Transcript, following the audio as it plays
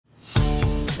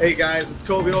Hey guys, it's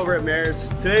Koby over at Mares.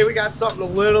 Today we got something a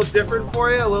little different for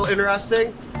you, a little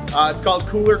interesting. It's called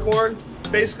cooler corn.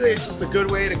 Basically, it's just a good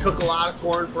way to cook a lot of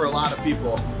corn for a lot of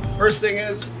people. First thing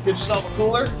is, get yourself a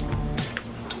cooler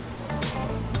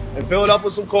and fill it up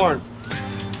with some corn.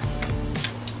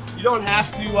 You don't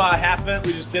have to half it.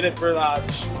 We just did it for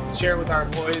share it with our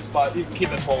employees, but you can keep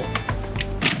it full.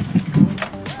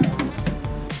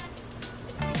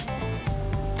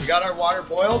 We got our water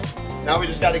boiled. Now we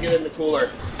just got to get it in the cooler.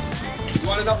 You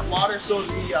want enough water so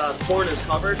the corn is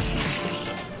covered?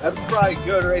 That's probably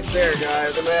good right there,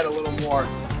 guys. I'm gonna add a little more.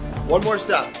 One more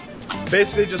step.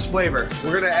 Basically just flavor.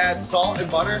 We're gonna add salt and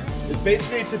butter. It's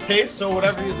basically to taste, so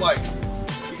whatever you'd like.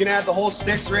 You can add the whole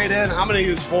sticks right in. I'm gonna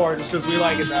use 4 just because we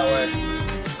like it that way.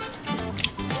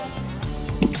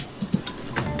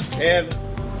 And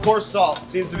of course salt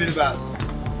seems to be the best.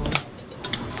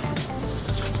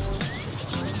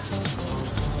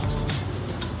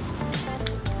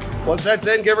 Once that's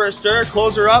in, give her a stir,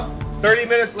 close her up. 30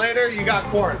 minutes later, you got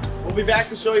corn. We'll be back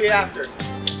to show you after.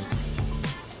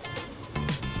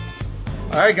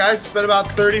 All right, guys, it's been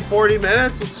about 30, 40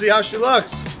 minutes. Let's see how she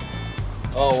looks.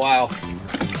 Oh, wow.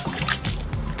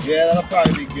 Yeah, that'll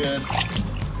probably be good.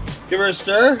 Give her a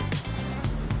stir.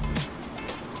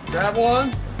 Grab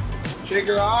one, shake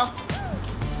her off.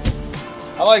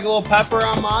 I like a little pepper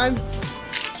on mine.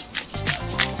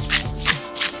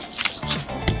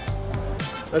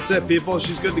 That's it, people.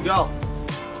 She's good to go.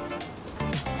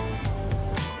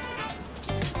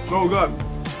 So good.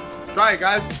 Try it,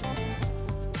 guys.